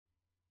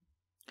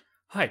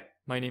Hi,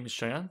 my name is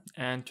Shayan,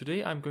 and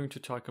today I'm going to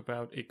talk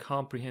about a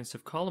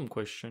comprehensive column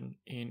question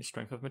in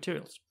strength of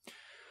materials.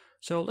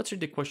 So let's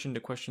read the question.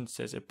 The question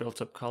says a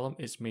built-up column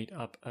is made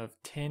up of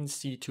 10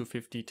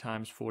 C250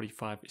 times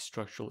 45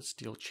 structural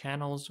steel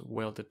channels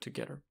welded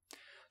together.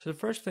 So the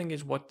first thing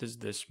is, what does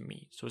this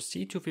mean? So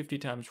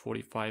C250 times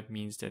 45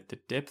 means that the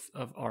depth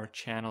of our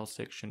channel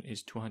section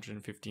is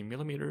 250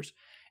 millimeters,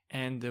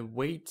 and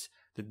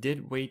the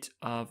dead weight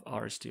of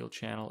our steel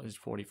channel is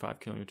 45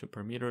 kilonewton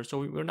per meter. So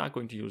we're not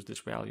going to use this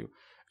value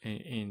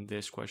in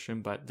this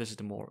question, but this is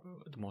the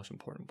most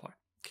important part.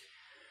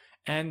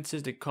 And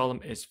since the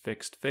column is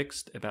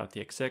fixed about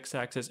the x-x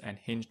axis and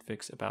hinged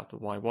fixed about the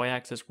y-y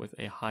axis with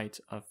a height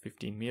of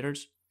 15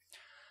 meters.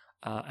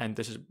 And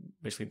this is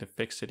basically the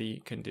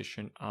fixity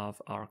condition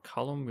of our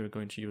column. We're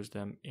going to use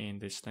them in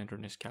the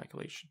slenderness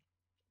calculation.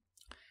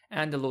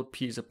 And the load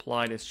P is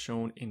applied as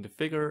shown in the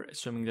figure,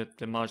 assuming that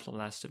the modular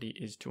elasticity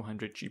is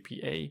 200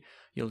 GPa,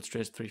 yield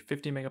stress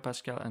 350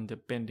 megapascal, and the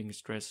bending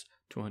stress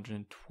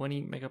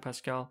 220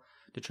 megapascal.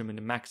 Determine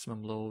the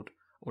maximum load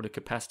or the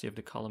capacity of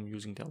the column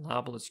using the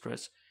allowable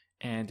stress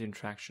and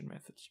interaction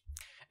methods.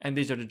 And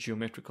these are the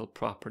geometrical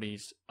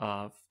properties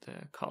of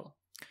the column.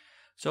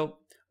 So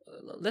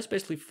let's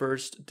basically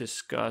first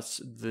discuss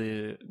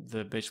the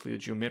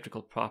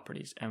geometrical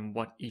properties and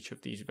what each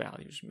of these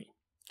values mean.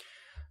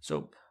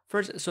 So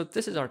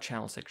this is our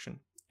channel section,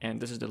 and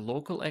this is the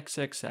local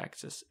x-x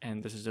axis,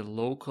 and this is the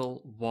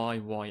local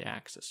y-y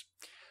axis.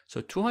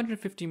 So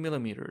 250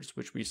 millimeters,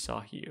 which we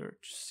saw here,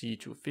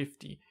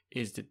 C250,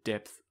 is the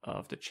depth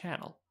of the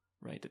channel,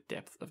 right? The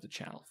depth of the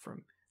channel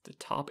from the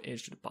top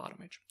edge to the bottom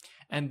edge.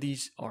 And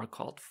these are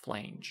called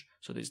flange.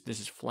 So this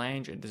is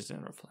flange, and this is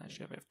another flange.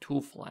 We have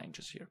two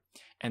flanges here,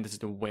 and this is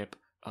the width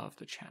of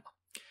the channel.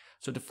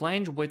 So the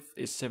flange width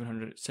is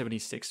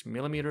 776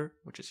 millimeter,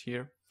 which is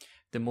here.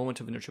 The moment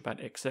of inertia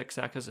about x-x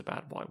axis,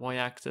 about y-y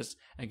axis.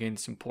 Again,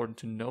 it's important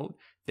to note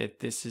that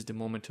this is the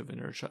moment of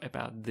inertia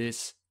about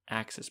this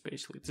axis,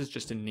 basically. This is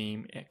just the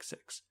name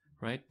x-x,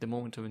 right? The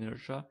moment of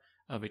inertia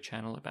of a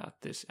channel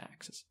about this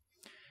axis.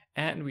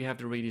 And we have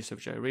the radius of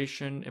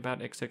gyration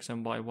about x-x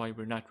and y-y.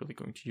 We're not really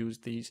going to use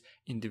these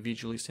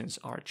individually since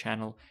our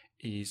channel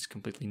is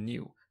completely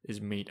new,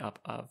 is made up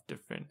of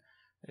different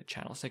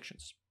channel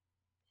sections.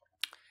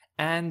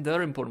 And the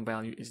other important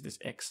value is this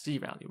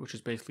xc value, which is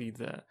basically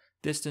the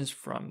distance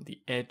from the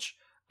edge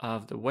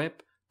of the web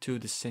to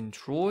the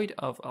centroid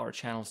of our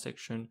channel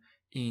section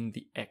in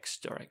the x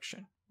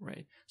direction,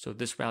 right? So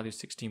this value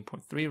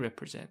 16.3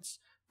 represents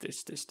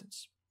this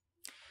distance.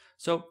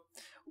 So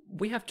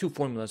we have two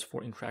formulas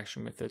for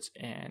interaction methods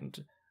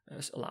and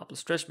allowable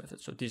stress method.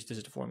 So this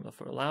is the formula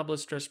for allowable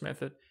stress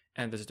method,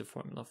 and this is the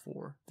formula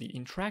for the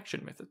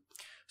interaction method.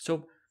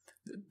 So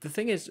the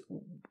thing is,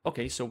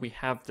 okay, so we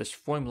have this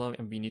formula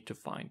and we need to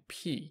find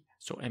P.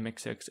 So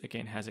mxx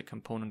again has a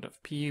component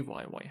of P,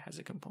 yy has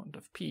a component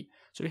of P.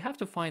 So we have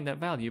to find that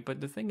value,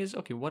 but the thing is,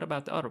 okay, what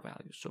about the other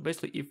values? So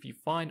basically, if we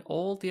find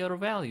all the other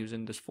values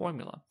in this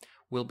formula,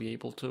 we'll be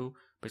able to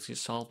basically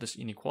solve this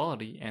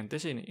inequality, and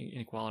this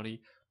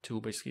inequality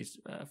to basically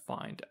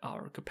find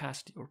our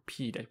capacity, or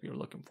P, that we are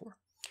looking for.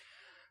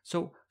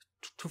 So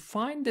to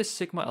find this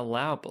sigma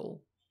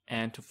allowable,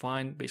 and to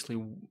find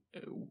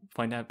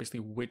out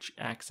which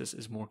axis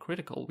is more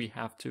critical, we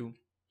have to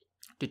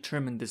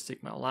determine this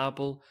sigma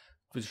allowable,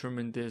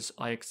 determine this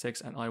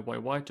ixx and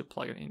iyy to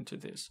plug it into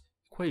this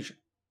equation.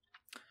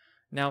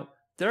 Now,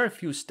 there are a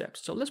few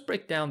steps. So let's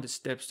break down the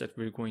steps that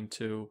we're going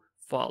to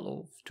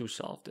follow to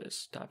solve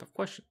this type of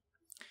question.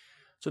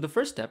 So the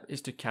first step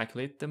is to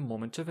calculate the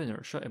moment of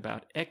inertia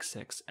about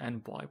x-x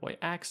and y-y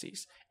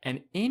axes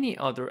and any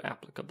other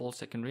applicable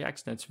secondary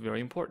axis. That's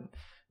very important.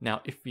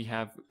 Now, if we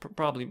have,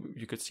 probably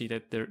you could see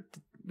that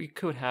we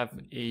could have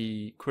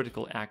a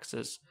critical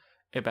axis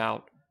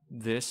about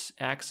this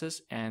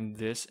axis and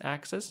this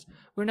axis.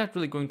 We're not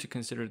really going to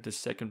consider this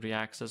secondary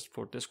axis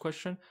for this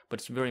question, but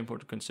it's very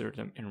important to consider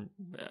them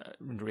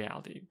in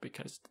reality,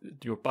 because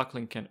your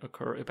buckling can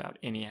occur about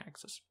any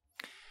axis.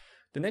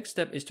 The next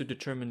step is to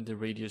determine the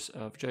radius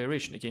of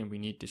gyration. Again, we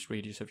need this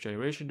radius of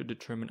gyration to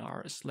determine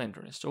our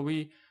slenderness. So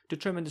we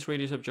determine this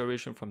radius of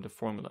gyration from the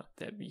formula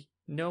that we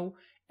know,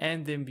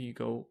 and then we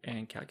go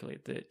and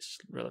calculate the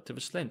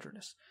relative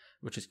slenderness,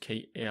 which is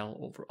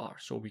KL over R.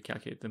 So we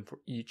calculate them for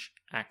each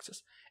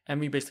axis. And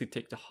we basically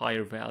take the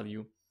higher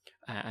value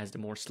as the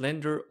more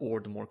slender or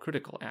the more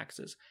critical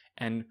axis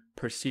and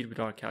proceed with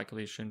our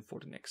calculation for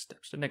the next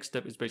steps. The next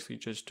step is basically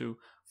just to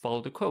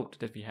follow the code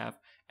that we have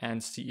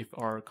and see if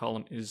our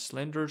column is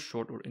slender,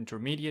 short, or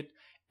intermediate,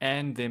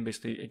 and then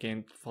basically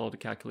again follow the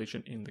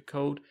calculation in the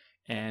code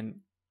and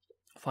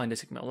find the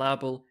sigma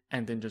allowable,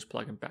 and then just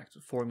plug it back to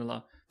the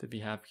formula that we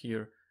have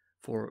here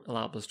for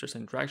allowable stress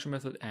and interaction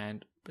method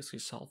and basically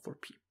solve for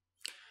P.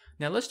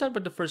 Now let's start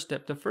with the first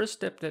step. The first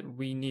step that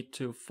we need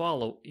to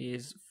follow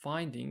is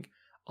finding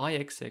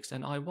ixx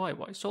and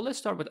iyy. So let's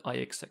start with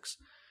ixx.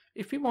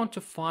 If we want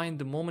to find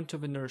the moment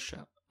of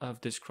inertia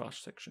of this cross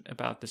section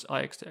about this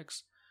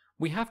ixx,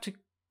 we have to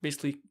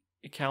basically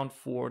account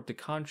for the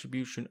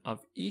contribution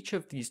of each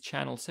of these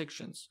channel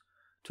sections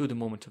to the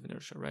moment of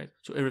inertia, right?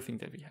 So everything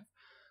that we have.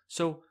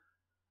 So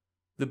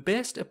the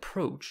best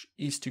approach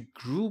is to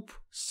group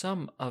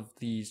some of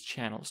these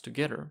channels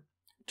together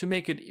to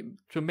make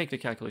the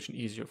calculation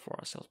easier for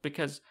ourselves,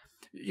 because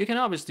you can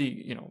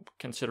obviously,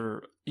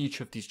 consider each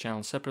of these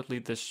channels separately,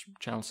 this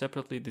channel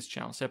separately, this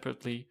channel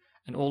separately,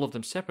 and all of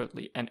them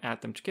separately, and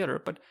add them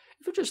together. But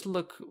if you just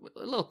look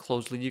a little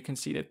closely, you can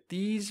see that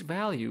these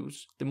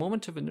values, the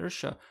moment of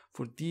inertia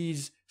for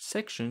these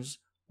sections,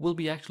 will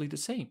be actually the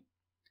same.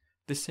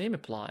 The same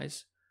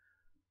applies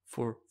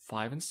for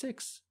 5 and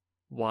 6.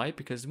 Why?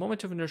 Because the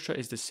moment of inertia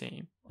is the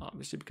same,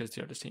 obviously, because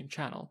they are the same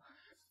channel.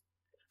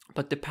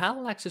 But the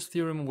parallel axis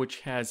theorem, which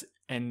has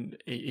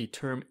a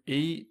term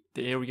a,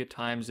 the area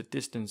times the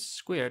distance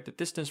squared, the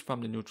distance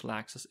from the neutral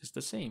axis is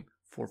the same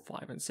for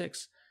 5 and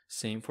 6,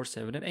 same for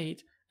 7 and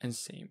 8, and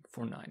same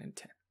for 9 and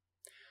 10.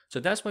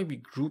 So that's why we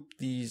group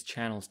these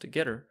channels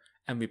together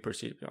and we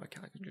proceed with our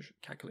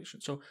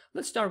calculation. So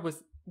let's start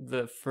with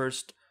the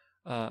first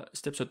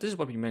step. So this is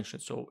what we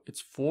mentioned. So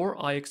it's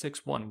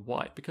 4ixx1.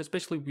 Why? Because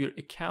basically we're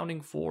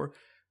accounting for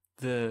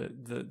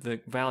the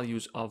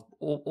values of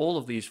all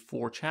of these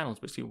 4 channels,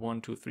 basically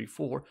 1, 2, 3,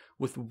 4,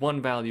 with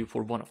one value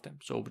for one of them.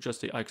 So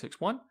just say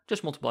ixx1,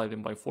 just multiply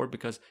them by 4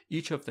 because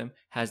each of them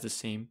has the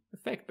same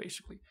effect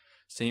basically.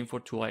 Same for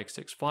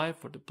 2ixx5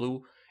 for the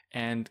blue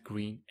and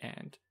green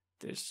and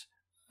this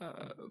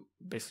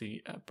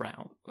basically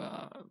brown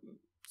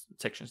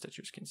sections that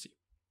you can see.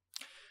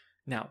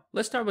 Now,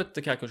 let's start with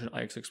the calculation of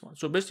ixx1.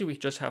 So basically we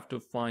just have to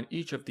find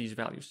each of these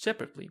values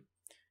separately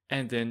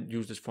and then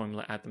use this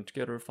formula, add them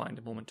together, find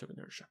the moment of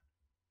inertia.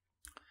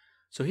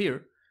 So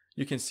here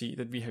you can see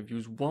that we have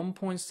used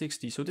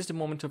 1.60. So this is the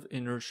moment of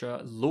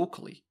inertia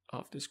locally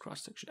of this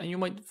cross section. And you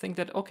might think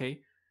that,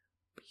 okay,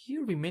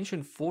 here we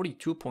mentioned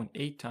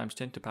 42.8 times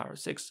 10 to the power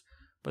 6,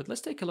 but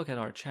let's take a look at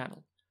our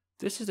channel.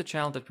 This is the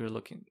channel that we're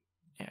looking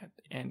at,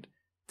 and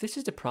this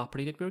is the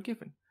property that we're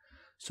given.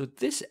 So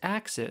this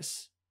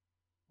axis,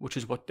 which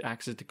is what the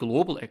axis, the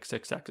global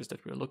x-axis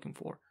that we're looking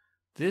for,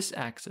 this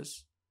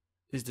axis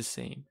is the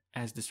same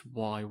as this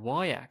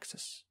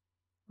y-axis,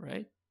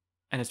 right?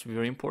 And it's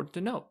very important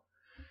to know.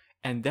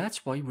 And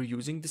that's why we're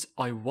using this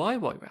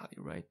Iyy value,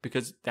 right?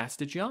 Because that's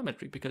the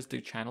geometry, because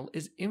the channel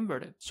is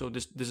inverted. So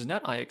this is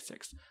not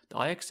Ixx. The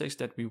Ixx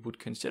that we would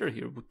consider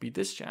here would be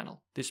this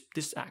channel,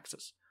 this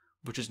axis,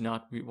 which is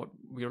not what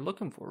we are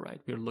looking for,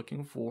 right? We're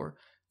looking for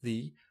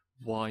the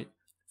y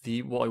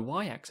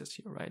axis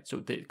here, right? So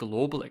the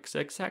global x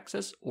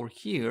axis, or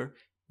here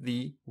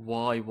the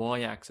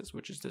y axis,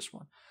 which is this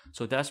one.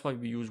 So that's why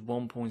we use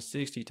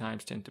 1.60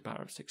 times 10 to the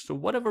power 6. So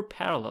whatever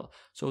parallel,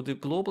 so the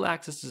global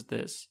axis is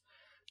this.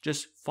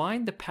 Just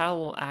find the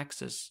parallel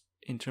axis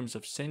in terms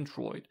of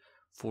centroid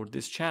for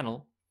this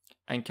channel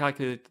and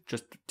calculate,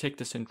 just take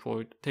the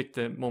centroid, take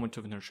the moment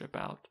of inertia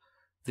about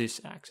this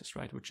axis,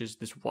 right? Which is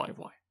this y,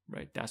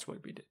 right? That's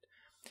what we did.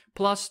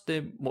 Plus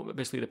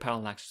basically the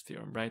parallel axis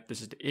theorem, right?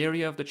 This is the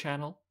area of the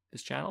channel,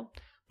 this channel,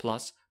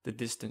 plus the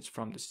distance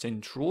from the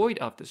centroid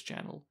of this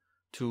channel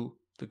to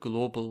the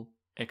global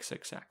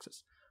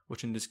x-axis,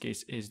 which in this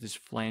case is this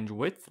flange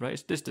width, right?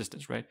 It's this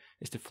distance, right?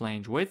 It's the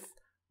flange width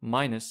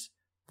minus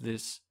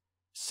this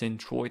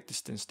centroid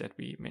distance that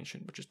we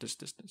mentioned, which is this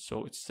distance.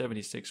 So it's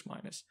 76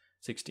 minus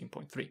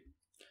 16.3.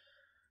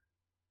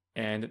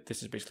 And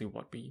this is basically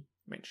what we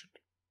mentioned.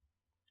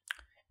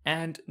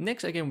 And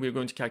next, again, we're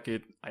going to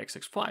calculate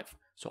Ixx5.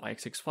 So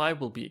Ixx5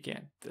 will be,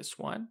 again, this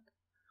one,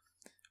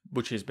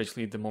 which is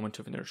basically the moment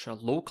of inertia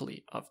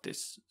locally of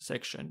this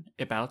section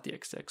about the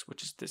x,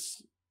 which is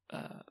this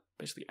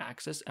basically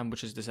axis, and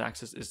which is this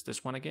axis is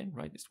this one again,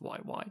 right? It's y.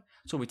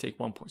 So we take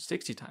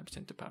 1.60 times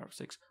 10 to the power of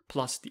 6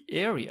 plus the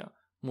area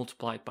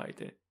multiplied by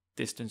the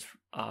distance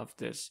of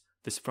this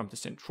from the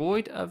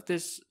centroid of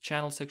this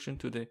channel section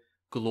to the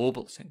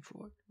global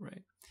centroid,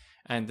 right?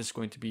 And this is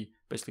going to be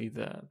basically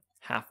the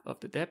half of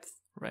the depth,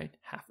 right?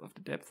 Half of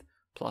the depth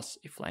plus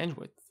a flange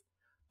width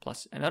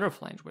plus another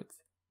flange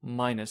width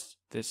minus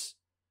this,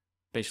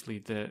 basically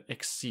the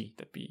xc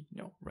that we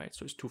know, right?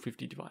 So it's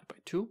 250 divided by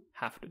 2,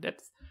 half of the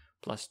depth,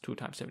 plus 2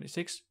 times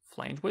 76,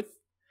 flange width,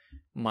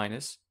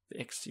 minus the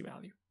xc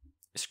value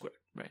squared,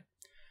 right?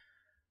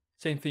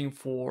 Same thing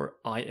for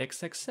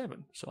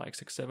Ixx7. So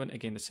Ixx7,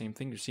 again, the same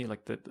thing. You see,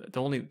 like the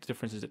only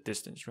difference is the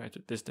distance, right? The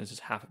distance is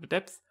half of the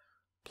depth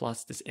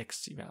plus this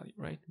xc value,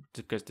 right?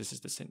 Because this is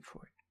the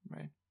centroid,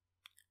 right?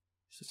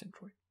 This is the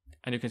centroid.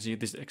 And you can see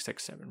this is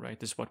Ixx7, right?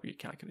 This is what we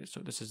calculated.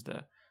 So this is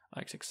the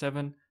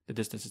Ixx7, the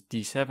distance is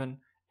d7,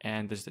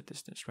 and this is the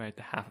distance, right?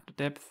 The half of the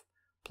depth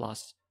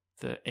plus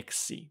the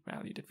xc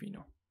value that we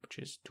know, which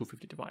is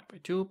 250 divided by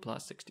 2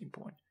 plus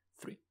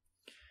 16.3.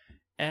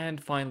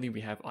 And finally,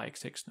 we have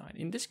Ixx9.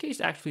 In this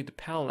case, actually, the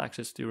parallel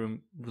axis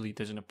theorem really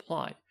doesn't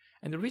apply.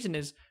 And the reason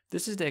is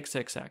this is the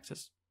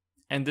x-axis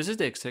and this is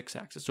the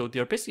x-axis. So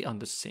they're basically on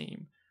the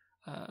same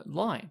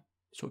line.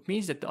 So it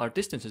means that our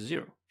distance is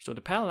 0. So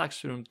the parallel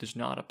axis theorem does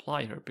not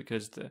apply here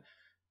because the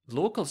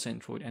local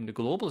centroid and the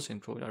global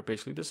centroid are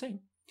basically the same.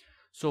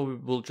 So we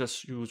will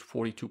just use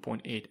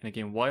 42.8. And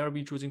again, why are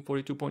we choosing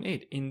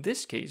 42.8? In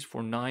this case,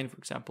 for 9, for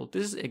example,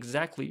 this is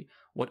exactly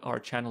what our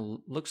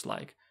channel looks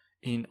like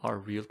in our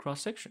real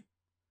cross-section.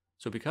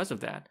 So because of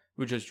that,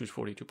 we just use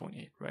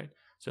 42.8, right?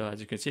 So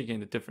as you can see, again,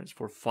 the difference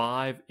for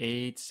 5,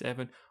 8,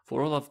 7,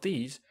 for all of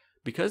these,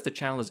 because the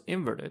channel is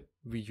inverted,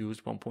 we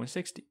use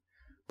 1.60.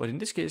 But in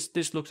this case,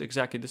 this looks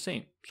exactly the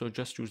same. So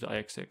just use the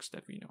IXX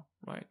that we know,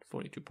 right?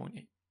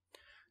 42.8.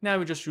 Now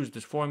we just use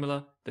this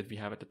formula that we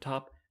have at the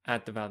top,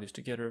 add the values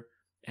together,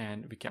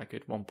 and we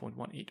calculate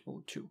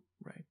 1.1802,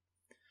 right?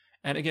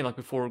 And again, like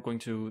before going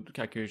to the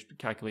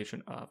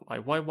calculation of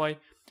IYY,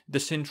 the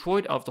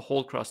centroid of the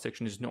whole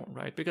cross-section is known,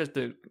 right? Because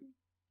the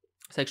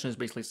section is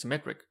basically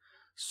symmetric.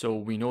 So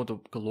we know the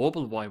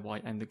global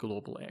YY and the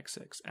global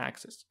XX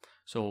axis.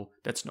 So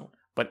that's known.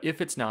 But if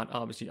it's not,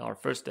 obviously our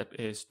first step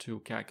is to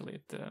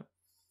calculate the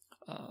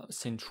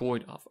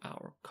centroid of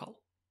our column.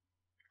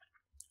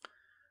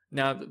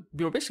 Now,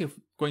 we're basically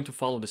going to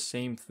follow the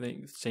same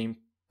thing, same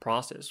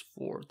process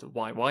for the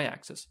YY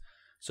axis.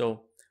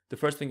 So the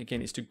first thing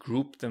again is to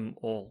group them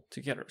all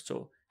together.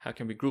 So how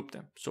can we group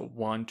them? So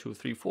 1, 2,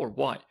 3, 4.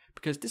 Why?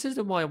 Because this is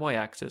the YY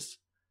axis,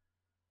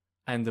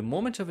 and the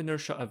moment of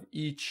inertia of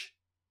each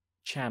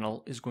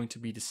channel is going to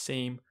be the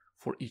same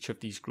for each of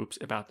these groups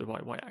about the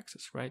YY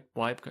axis, right?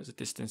 Why? Because the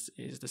distance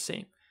is the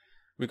same.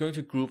 We're going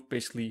to group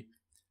basically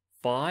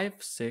 5,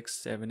 6,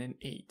 7, and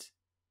 8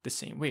 the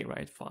same way,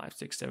 right? 5,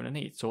 6, 7, and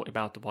 8. So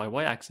about the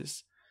YY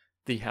axis,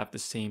 they have the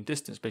same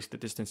distance. Basically,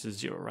 the distance is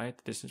 0, right?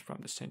 The distance from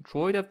the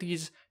centroid of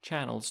these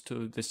channels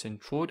to the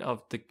centroid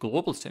of the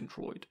global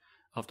centroid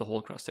of the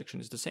whole cross-section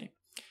is the same.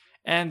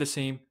 And the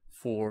same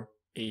for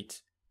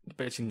 8,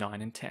 basically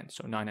 9 and 10.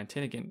 So 9 and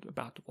 10, again,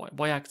 about the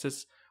YY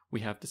axis, we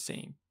have the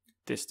same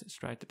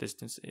distance, right? The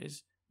distance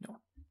is known.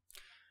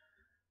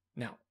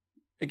 Now,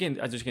 again,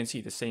 as you can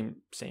see, the same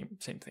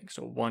thing.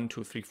 So 1,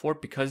 2, 3, 4,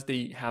 because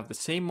they have the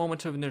same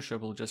moment of inertia,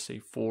 we'll just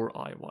say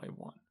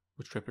 4IY1,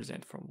 which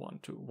represent from 1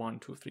 to 1,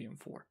 2, 3, and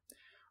 4.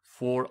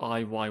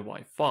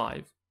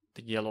 4IYY5,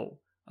 the yellow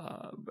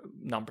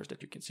numbers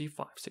that you can see,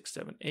 5, 6,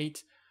 7,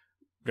 8,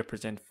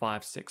 represent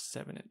 5, 6,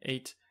 7, and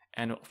 8,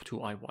 and up to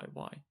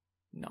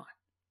IYY9.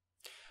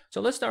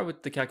 So let's start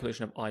with the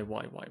calculation of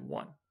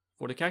IYY1.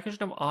 For the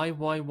calculation of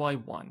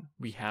IYY1,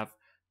 we have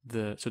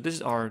so this is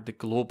the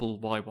global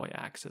YY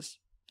axis,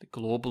 the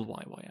global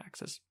YY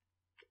axis.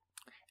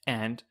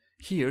 And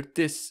here,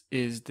 this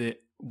is the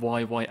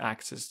YY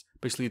axis,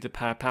 basically the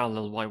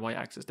parallel YY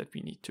axis that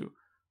we need to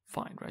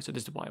find, right? So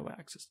this is the YY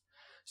axis.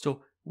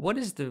 So what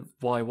is the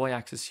YY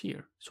axis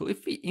here? So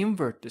if we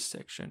invert this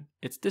section,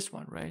 it's this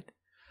one, right?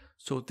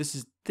 So this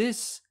is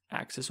this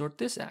axis or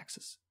this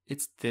axis.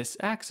 It's this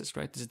axis,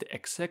 right? This is the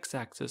XX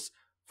axis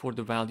for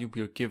the value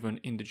we are given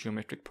in the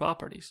geometric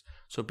properties.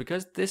 So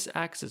because this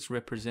axis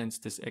represents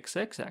this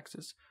XX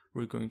axis,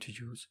 we're going to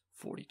use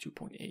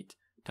 42.8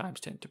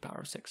 times 10 to the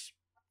power 6.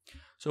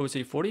 So we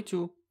say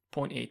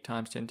 42.8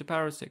 times 10 to the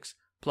power 6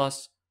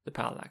 plus the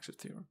parallel axis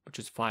theorem, which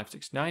is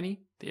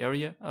 5690, the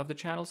area of the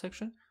channel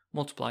section,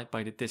 multiplied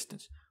by the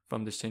distance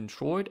from the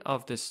centroid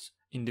of this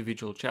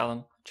individual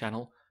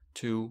channel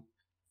to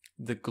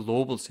the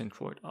global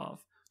centroid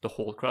of the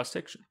whole cross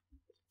section,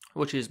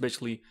 which is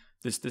basically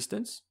this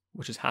distance,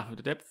 which is half of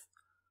the depth,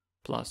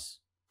 plus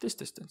this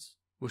distance,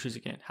 which is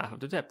again half of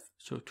the depth.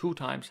 So 2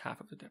 times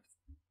half of the depth.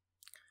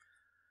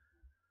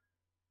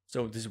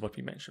 So this is what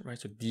we mentioned, right?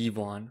 So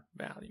D1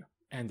 value,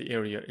 and the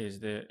area is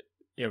the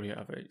area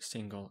of a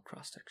single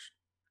cross section.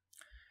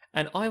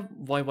 And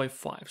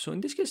IYY5. So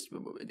in this case,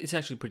 it's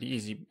actually pretty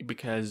easy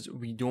because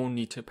we don't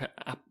need to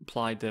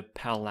apply the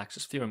parallel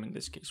axis theorem in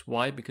this case.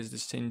 Why? Because the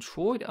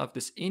centroid of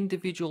this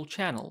individual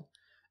channel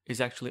is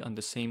actually on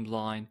the same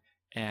line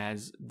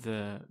as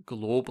the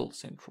global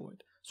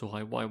centroid. So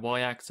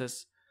YY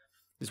axis,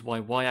 this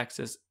YY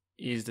axis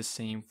is the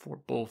same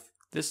for both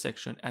this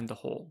section and the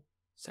whole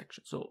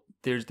section. So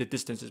the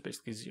distance is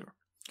basically 0.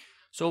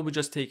 So we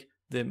just take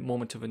the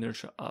moment of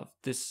inertia of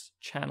this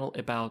channel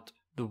about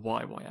the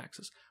YY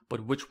axis.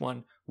 But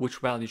which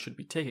value should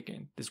we take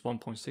again? This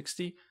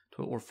 1.60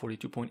 or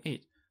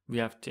 42.8? We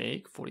have to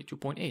take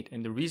 42.8.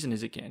 And the reason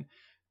is, again,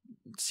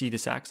 see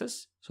this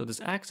axis? So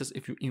this axis,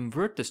 if you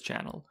invert this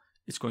channel,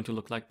 it's going to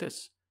look like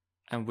this.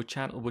 And which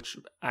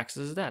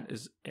axis is that?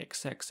 Is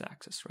XX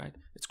axis, right?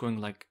 It's going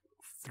like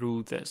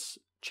through this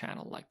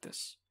channel like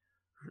this.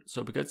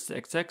 So because it's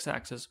the XX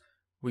axis,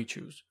 we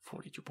choose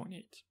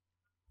 42.8.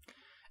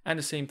 And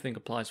the same thing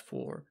applies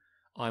for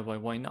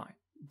IYY9.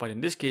 But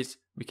in this case,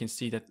 we can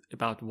see that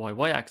about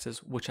YY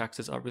axis, which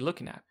axis are we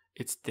looking at?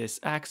 It's this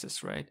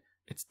axis, right?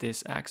 It's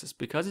this axis.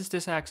 Because it's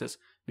this axis,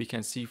 we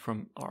can see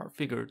from our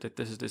figure that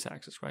this is this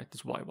axis, right?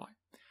 This YY.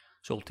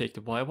 So we'll take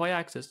the YY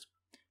axis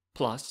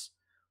plus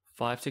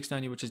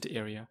 5690, which is the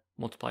area,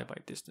 multiplied by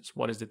distance.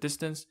 What is the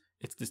distance?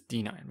 It's this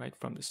D9, right?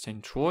 From the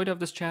centroid of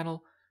this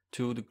channel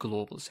to the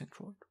global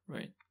centroid,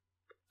 right?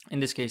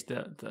 In this case,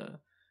 the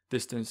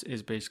distance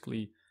is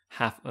basically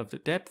half of the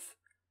depth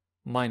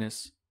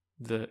minus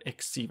the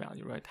XC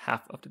value, right?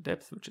 Half of the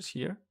depth, which is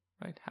here,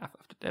 right? Half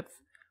of the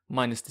depth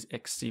minus this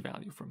xc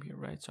value from here,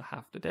 right? So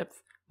half the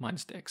depth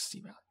minus the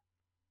xc value.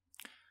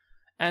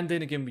 And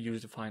then again, we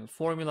use the final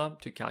formula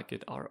to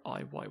calculate our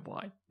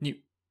Iyy new.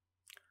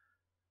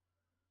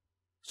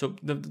 So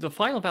the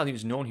final value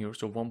is known here,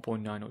 so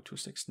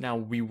 1.9026. Now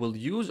we will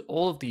use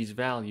all of these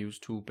values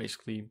to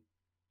basically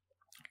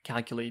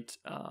calculate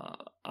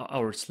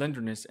our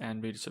slenderness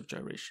and radius of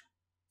gyration.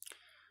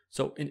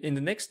 So in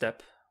the next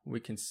step, we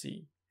can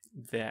see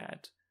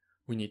that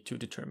we need to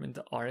determine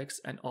the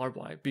Rx and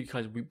Ry,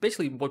 because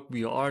what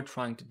we are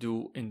trying to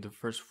do in the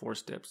first 4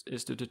 steps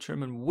is to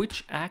determine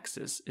which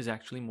axis is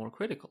actually more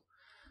critical.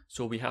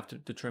 So we have to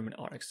determine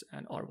Rx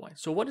and Ry.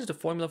 So what is the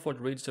formula for the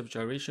radius of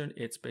gyration?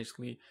 It's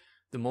basically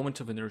the moment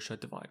of inertia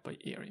divided by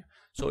area.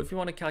 So if you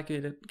want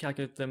to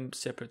calculate them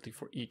separately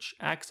for each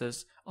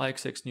axis,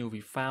 Ixx new, we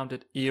found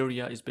it.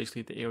 Area is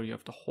basically the area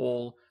of the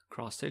whole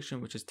cross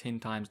section, which is 10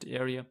 times the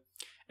area.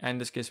 And in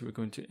this case, we're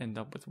going to end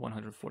up with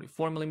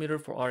 144 millimeter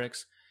for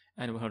Rx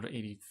and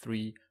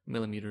 183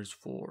 millimeters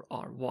for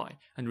Ry.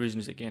 And the reason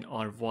is, again,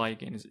 Ry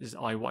again is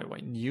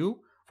Iyy new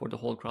for the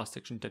whole cross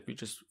section that we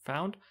just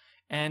found.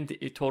 And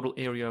the total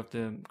area of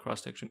the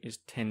cross section is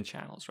 10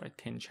 channels, right?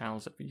 10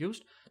 channels that we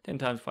used, 10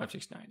 times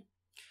 5690.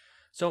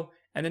 So,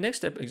 and the next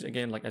step is,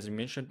 again, like as I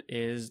mentioned,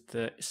 is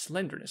the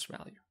slenderness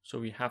value. So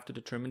we have to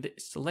determine the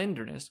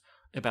slenderness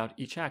about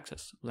each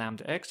axis,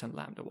 lambda x and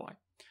lambda y,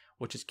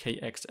 which is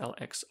kx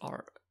lx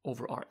r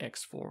over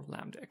rx for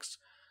lambda x.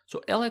 So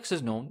Lx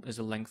is known as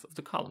the length of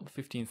the column,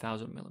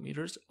 15,000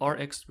 millimeters.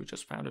 Rx, we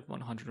just found at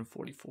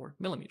 144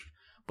 millimeters.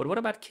 But what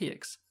about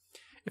Kx?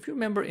 If you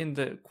remember in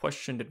the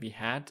question that we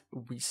had,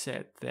 we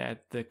said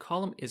that the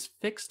column is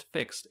fixed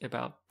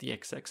about the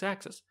XX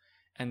axis.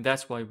 And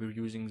that's why we're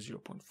using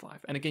 0.5.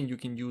 And again,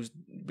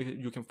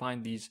 you can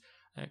find these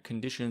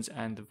conditions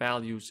and the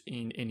values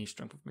in any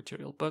strength of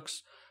material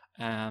books.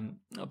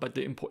 But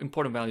the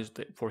important values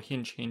for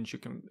hinge,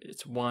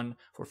 it's 1,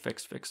 for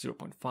fixed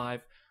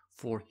 0.5.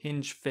 For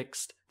hinge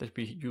fixed that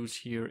we use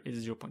here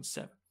is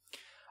 0.7,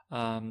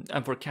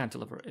 and for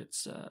cantilever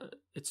it's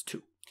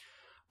 2.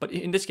 But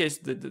in this case,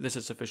 this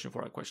is sufficient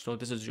for our question. So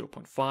this is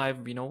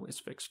 0.5. We know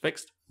it's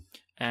fixed,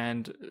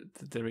 and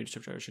the radius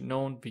of gyration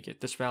known. We get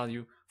this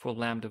value for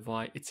lambda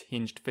y. It's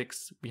hinged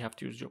fixed. We have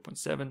to use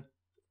 0.7,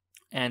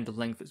 and the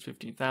length is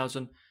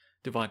 15,000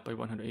 divided by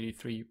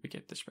 183. We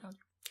get this value.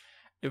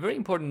 A very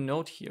important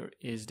note here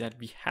is that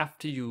we have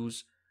to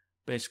use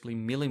basically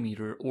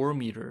millimeter or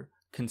meter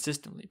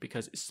consistently,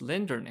 because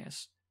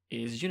slenderness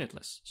is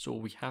unitless. So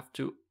we have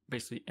to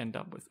basically end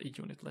up with a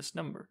unitless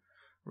number,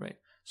 right?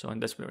 So, and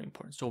that's very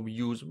important. So we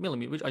use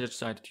millimeter, which I just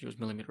decided to use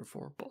millimeter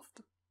for both.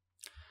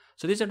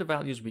 So these are the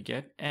values we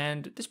get.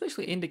 And this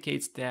basically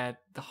indicates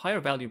that the higher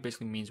value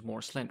basically means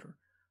more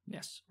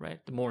slenderness,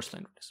 right? The more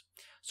slenderness.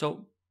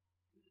 So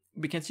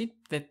we can see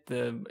that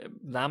the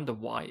lambda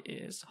y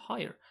is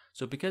higher.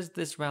 So because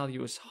this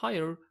value is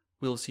higher,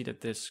 we'll see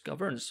that this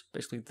governs.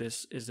 Basically,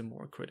 this is the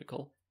more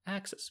critical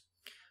axis.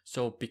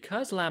 So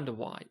because lambda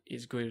y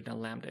is greater than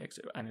lambda x,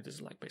 and it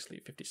is like basically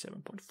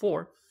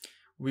 57.4,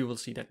 we will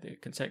see that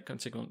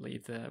consequently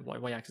the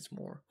y-axis is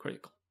more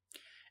critical.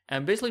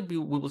 And basically we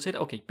will say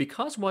that, okay,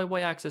 because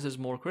y-axis is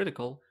more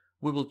critical,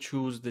 we will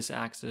choose this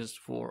axis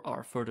for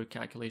our further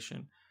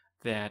calculation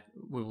that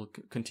we will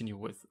continue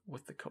with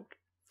the code.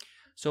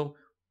 So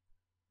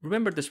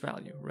remember this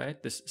value, right?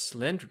 This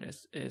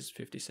slenderness is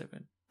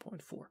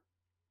 57.4.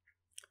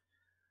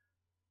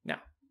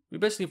 Now, we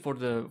basically, for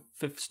the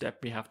 5th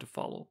step, we have to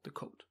follow the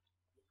code.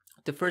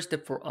 The first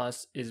step for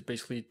us is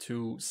basically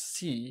to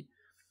see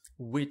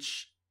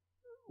which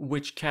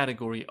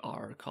category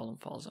our column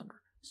falls under.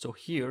 So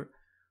here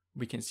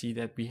we can see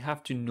that we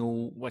have to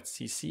know what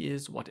CC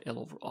is, what L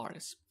over R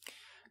is.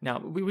 Now,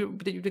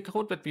 the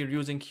code that we're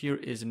using here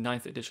is the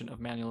 9th edition of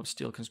Manual of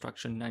Steel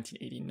Construction,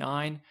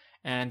 1989.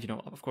 And,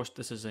 of course,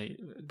 this is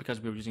because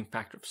we're using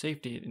factor of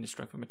safety in the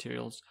strength of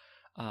materials,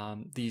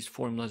 these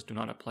formulas do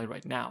not apply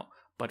right now.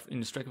 But in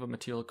the strength of a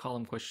material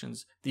column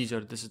questions, this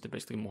is the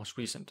basically most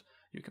recent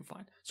you can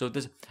find. So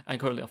this, and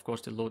currently, of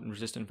course, the load and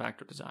resistance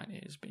factor design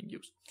is being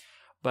used.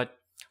 But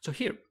so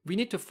here we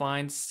need to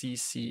find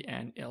CC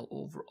and L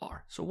over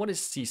R. So what is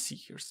CC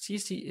here?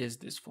 CC is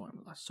this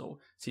formula. So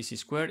CC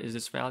squared is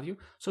this value.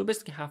 So we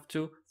basically have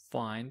to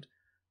find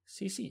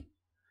CC,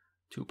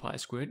 2 pi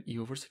squared E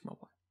over sigma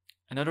y.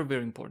 Another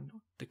very important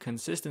note, the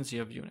consistency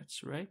of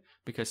units, right?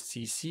 Because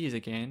CC is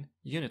again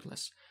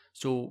unitless.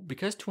 So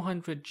because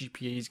 200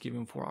 GPa is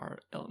given for our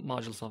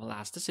modulus of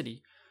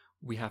elasticity,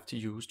 we have to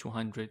use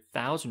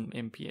 200,000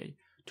 MPa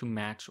to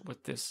match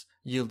with this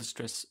yield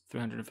stress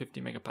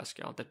 350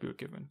 megapascal that we were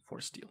given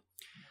for steel.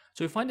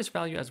 So we find this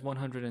value as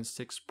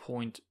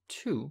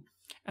 106.2,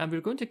 and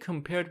we're going to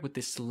compare it with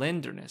the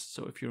slenderness.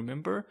 So if you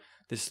remember,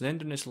 the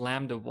slenderness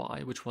lambda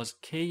y, which was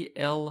ky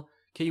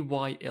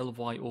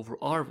ly over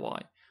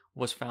ry,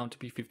 was found to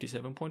be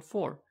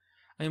 57.4.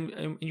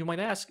 And you might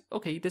ask,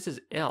 okay, this is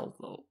L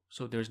though,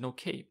 so there's no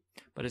K.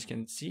 But as you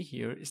can see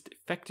here is the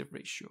effective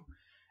ratio.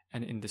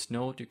 And in this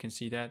note, you can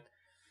see that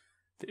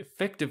the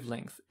effective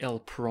length, L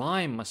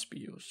prime, must be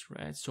used,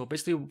 right? So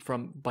basically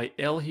by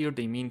L here,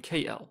 they mean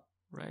KL,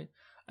 right?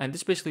 And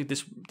this basically,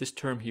 this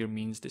term here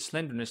means the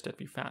slenderness that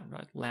we found,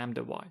 right?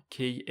 Lambda y,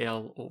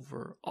 KL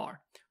over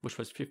R, which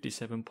was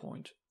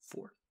 57.4.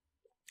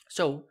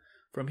 So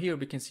from here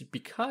we can see,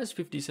 because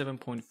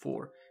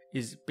 57.4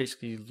 is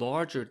basically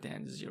larger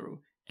than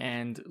 0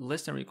 and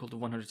less than or equal to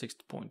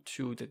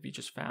 160.2 that we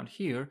just found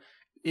here,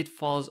 it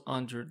falls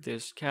under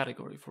this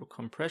category for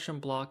compression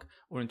block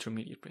or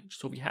intermediate range.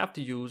 So we have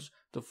to use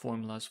the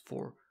formulas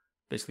for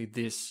basically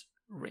this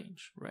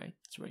range, right?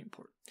 It's very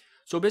important.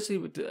 So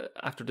basically,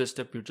 after this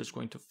step, we're just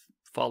going to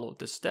follow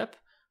this step,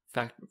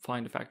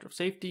 find the factor of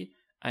safety,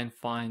 and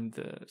find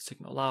the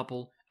sigma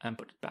allowable, and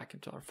put it back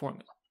into our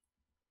formula.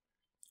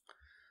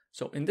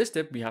 So in this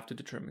step, we have to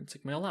determine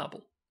sigma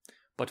allowable.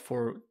 But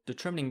for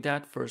determining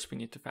that, first we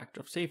need the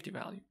factor of safety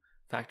value.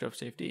 Factor of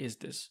safety is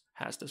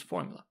has this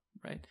formula,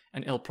 right?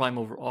 And L prime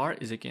over R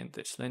is again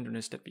the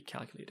slenderness that we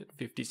calculated,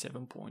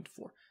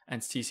 57.4,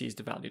 and CC is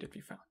the value that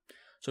we found.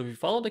 So we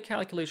follow the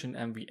calculation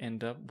and we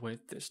end up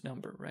with this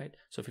number, right?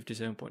 So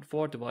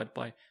 57.4 divided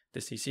by the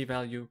CC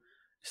value,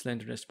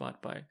 slenderness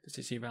divided by the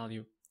CC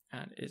value,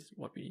 and is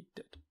what we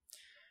did.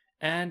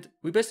 And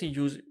we basically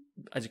use,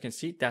 as you can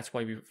see, that's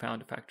why we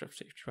found a factor of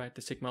safety, right?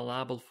 The sigma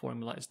allowable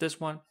formula is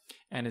this one,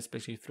 and it's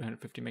basically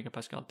 350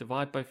 megapascal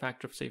divided by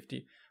factor of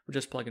safety. We're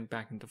just plugging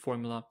back into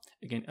formula.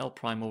 Again, L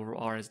prime over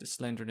R is the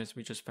slenderness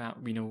we just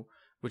found, we know,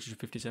 which is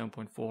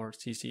 57.4,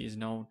 CC is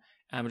known,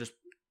 and we're just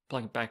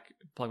plug back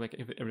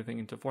everything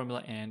into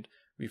formula, and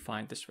we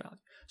find this value.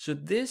 So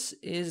this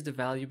is the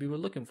value we were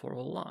looking for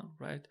all along,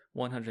 right?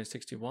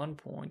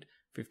 161.56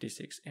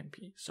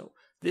 MPa. So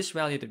this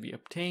value that we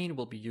obtain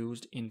will be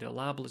used in the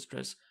allowable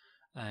stress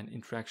and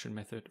interaction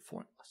method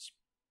formulas.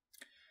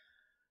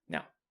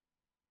 Now,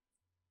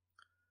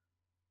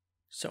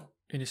 so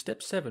in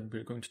step 7,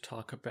 we're going to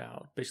talk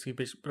about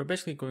we're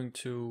basically going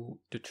to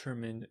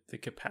determine the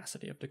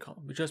capacity of the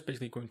column. We're just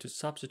basically going to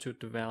substitute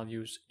the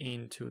values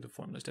into the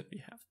formulas that we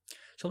have.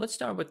 So let's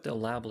start with the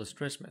allowable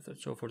stress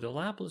method. So for the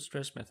allowable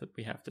stress method,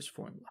 we have this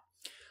formula.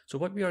 So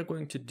what we are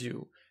going to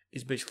do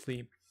is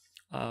basically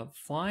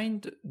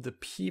find the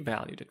P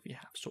value that we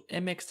have. So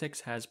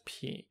MXX has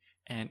P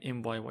and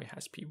MYY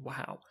has P.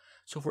 Wow.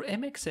 So for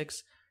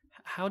MXX,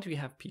 how do we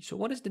have P? So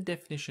what is the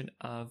definition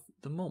of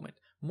the moment?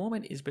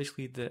 Moment is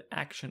basically the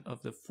action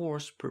of the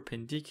force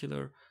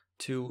perpendicular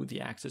to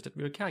the axis that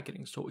we are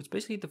calculating. So it's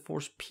basically the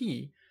force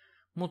P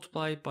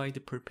multiplied by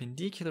the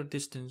perpendicular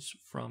distance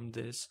from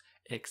this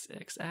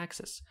XX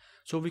axis.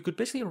 So we could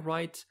basically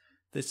write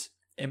this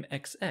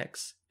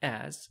MXX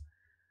as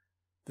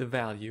the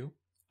value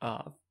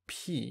of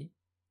P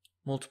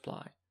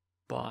multiplied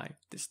by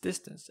this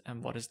distance.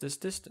 And what is this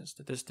distance?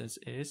 The distance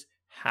is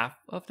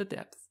half of the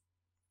depth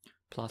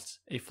plus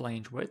a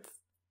flange width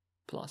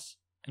plus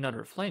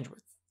another flange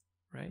width,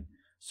 right?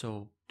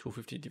 So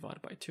 250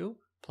 divided by 2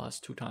 plus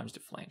 2 times the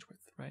flange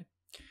width, right?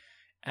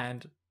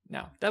 And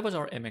now that was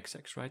our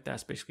MXX, right?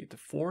 That's basically the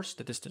force,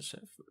 the distance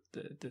of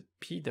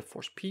the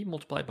force P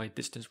multiplied by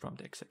distance from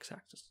the XX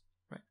axis,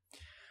 right?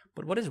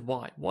 But what is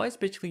Y? Y is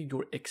basically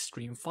your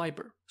extreme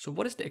fiber. So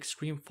what is the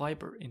extreme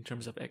fiber in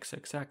terms of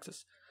XX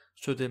axis?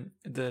 So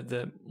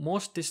the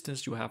most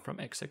distance you have from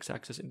XX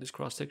axis in this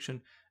cross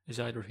section is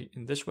either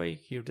in this way,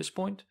 here this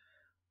point,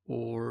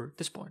 or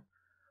this point.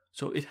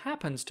 So it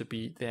happens to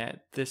be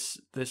that this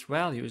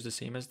value is the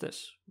same as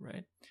this,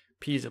 right?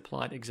 P is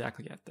applied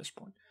exactly at this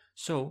point.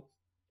 So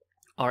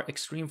our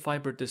extreme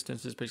fiber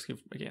distance is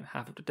basically, again,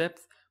 half of the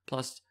depth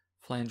plus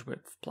flange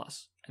width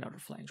plus another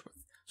flange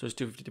width. So it's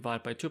 250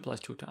 divided by 2 plus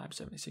 2 times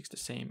 76, the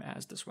same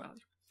as this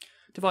value.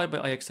 Divided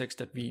by IXX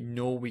that we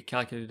know we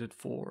calculated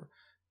for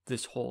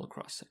this whole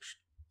cross section.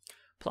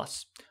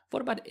 Plus,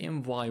 what about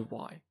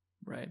MYY,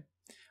 right?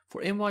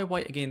 For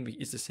MYY, again,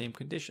 is the same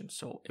condition.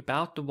 So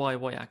about the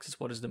YY axis,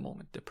 what is the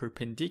moment? The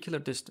perpendicular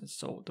distance.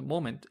 So the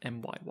moment,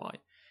 MYY,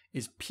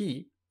 is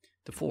P,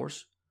 the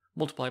force,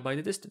 multiplied by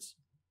the distance.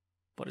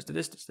 What is the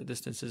distance? The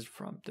distance is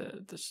from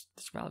this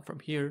value from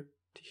here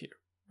to here,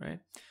 right?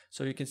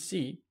 So you can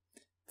see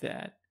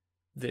that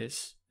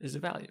this is the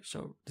value.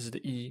 So this is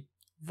the EY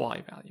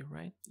value,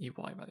 right?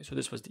 EY value. So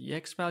this was the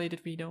EX value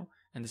that we know,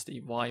 and this is the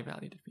EY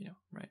value that we know,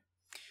 right?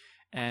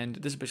 And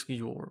this is basically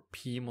your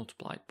P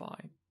multiplied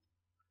by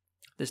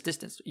this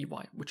distance,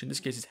 EY, which in this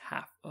case is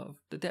half of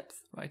the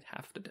depth, right?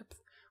 Half of the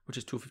depth, which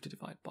is 250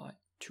 divided by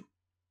 2.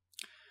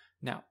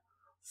 Now,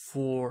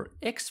 for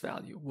X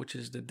value, which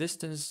is the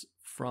distance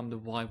from the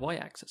YY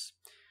axis,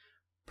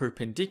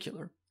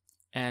 perpendicular,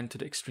 and to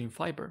the extreme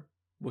fiber,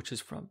 which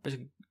is from,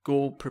 basically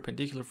go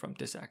perpendicular from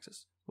this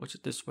axis, which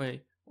is this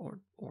way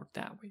or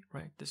that way,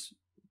 right? This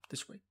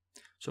way.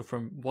 So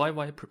from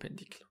YY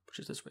perpendicular, which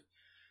is this way.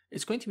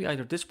 It's going to be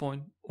either this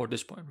point or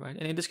this point, right?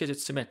 And in this case,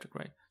 it's symmetric,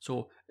 right?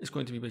 So it's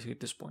going to be basically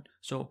this point.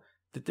 So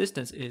the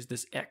distance is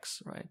this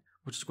X, right?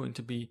 Which is going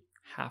to be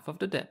half of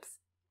the depth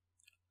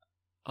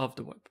of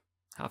the web,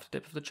 half the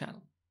depth of the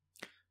channel,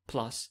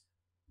 plus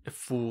a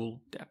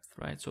full depth,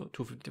 right? So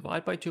 250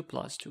 divided by 2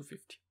 plus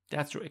 250.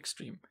 That's your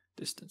extreme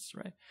distance,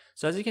 right?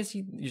 So as you can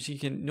see, you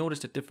can notice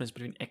the difference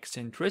between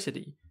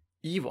eccentricity,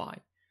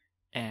 EY,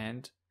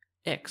 and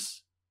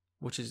X,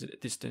 which is the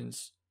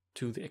distance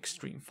to the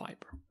extreme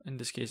fiber. In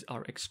this case,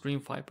 our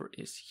extreme fiber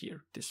is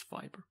here, this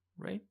fiber,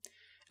 right?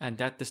 And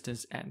that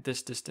distance and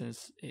this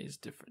distance is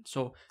different.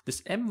 So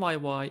this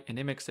MYY and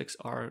MXX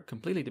are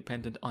completely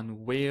dependent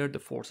on where the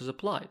force is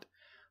applied.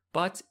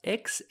 But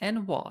X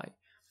and Y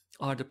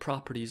are the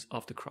properties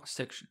of the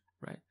cross-section,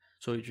 right?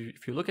 So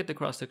if you look at the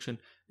cross-section,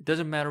 it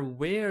doesn't matter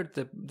where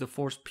the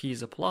force P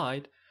is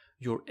applied,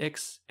 your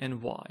X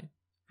and Y,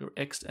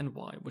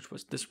 which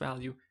was this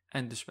value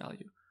and this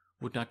value,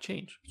 would not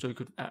change. So you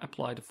could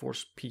apply the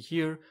force P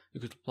here, you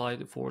could apply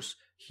the force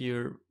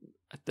here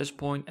at this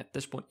point,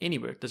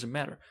 anywhere, it doesn't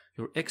matter.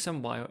 Your X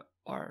and Y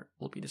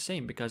will be the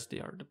same because they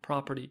are the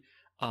property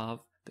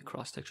of the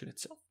cross-section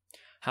itself.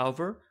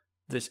 However,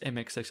 this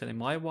MXX and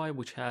MYY,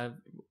 which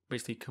have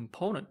basically a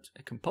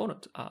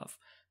component of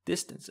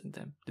distance in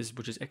them,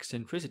 which is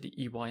eccentricity,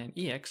 EY and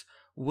EX,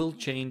 will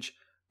change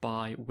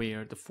by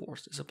where the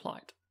force is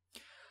applied.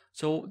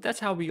 So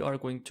that's how we are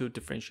going to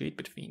differentiate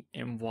between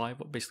MY,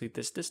 basically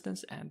this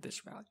distance, and this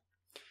value.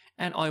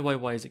 And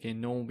IYY is again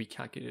known, we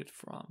calculated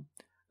from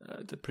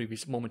the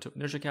previous moment of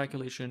inertia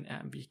calculation,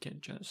 and we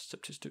can just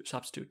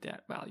substitute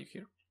that value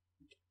here.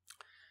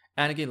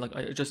 And again, like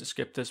I just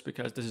skipped this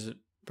because this is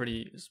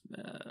pretty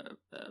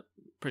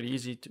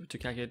easy to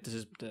calculate. This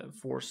is the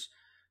force,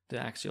 the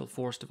axial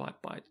force divided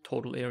by the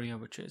total area,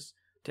 which is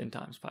 10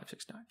 times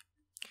 569.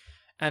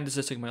 And this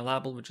is sigma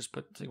allowable. We just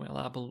put sigma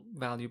allowable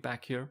value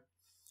back here.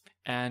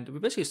 And we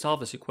basically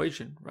solve this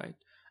equation, right?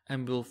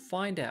 And we'll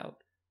find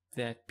out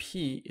that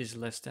P is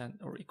less than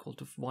or equal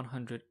to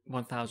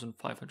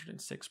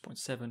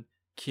 1,506.7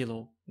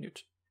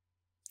 kilonewton.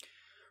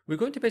 We're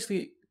going to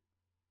basically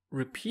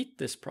repeat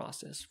this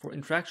process for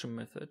interaction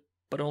method,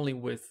 but only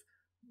with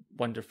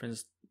one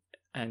difference,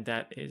 and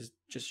that is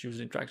just use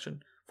the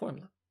interaction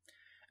formula.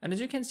 And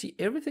as you can see,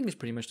 everything is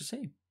pretty much the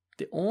same.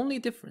 The only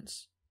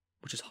difference,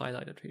 which is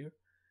highlighted here,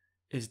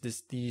 is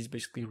these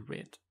basically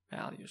red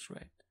values,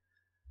 right?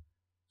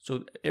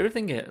 So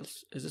everything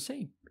else is the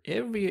same.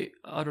 Every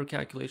other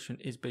calculation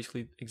is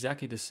basically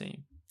exactly the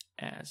same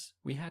as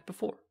we had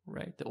before,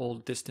 right? The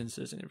old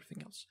distances and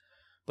everything else.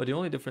 But the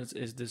only difference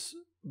is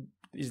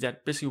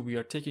that basically we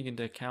are taking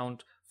into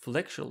account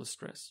flexural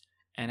stress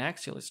and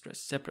axial stress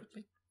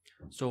separately.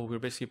 So we're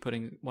basically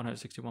putting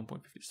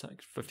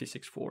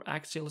 161.56 for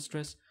axial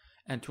stress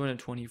and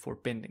 220 for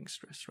bending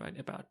stress, right?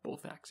 About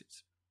both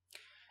axes.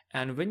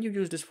 And when you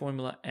use this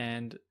formula,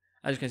 and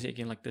as you can see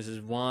again, like this is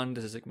 1,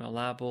 this is sigma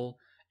allowable,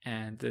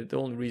 and the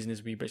only reason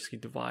is we basically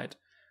divide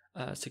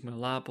sigma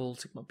allowable,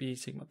 sigma b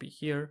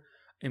here.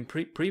 And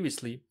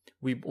previously,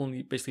 we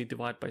only basically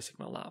divide by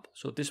sigma allowable.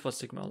 So this was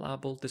sigma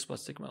allowable, this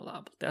was sigma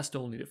allowable. That's the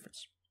only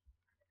difference.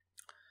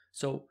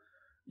 So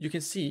you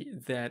can see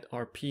that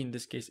our P in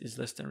this case is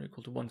less than or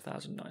equal to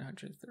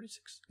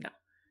 1,936. Now,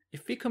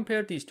 if we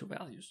compare these two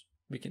values,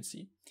 we can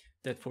see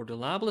that for the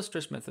allowable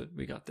stress method,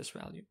 we got this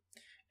value.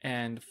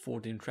 And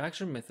for the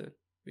interaction method,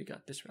 we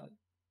got this value.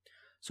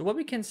 So what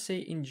we can say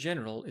in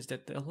general is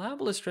that the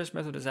allowable stress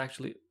method is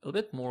actually a little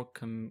bit more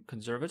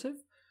conservative.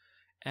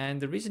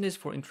 And the reason is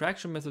for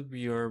interaction method,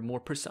 we are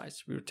more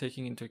precise. We are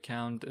taking into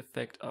account the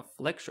effect of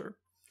flexure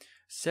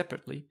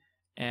separately.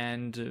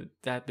 And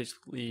that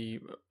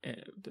basically,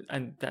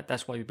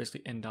 that's why we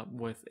basically end up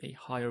with a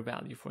higher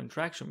value for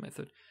interaction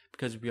method,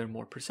 because we are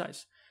more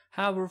precise.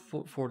 However,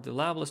 for the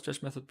allowable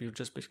stress method, we're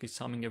just basically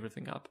summing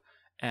everything up.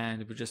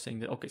 And we're just saying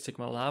that, okay,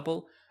 sigma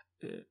allowable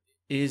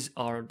is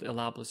our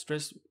allowable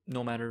stress,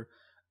 no matter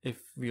if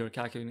we are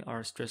calculating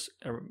our stress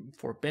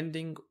for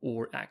bending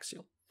or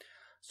axial.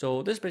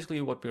 So this is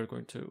basically what we are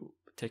going to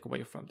take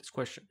away from this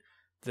question.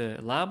 The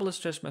allowable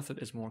stress method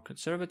is more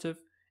conservative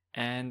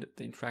and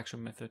the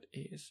interaction method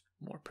is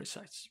more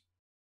precise.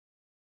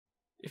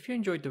 If you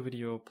enjoyed the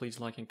video, please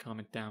like and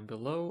comment down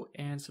below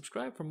and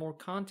subscribe for more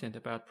content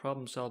about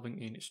problem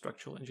solving in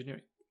structural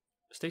engineering.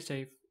 Stay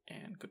safe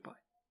and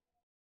goodbye.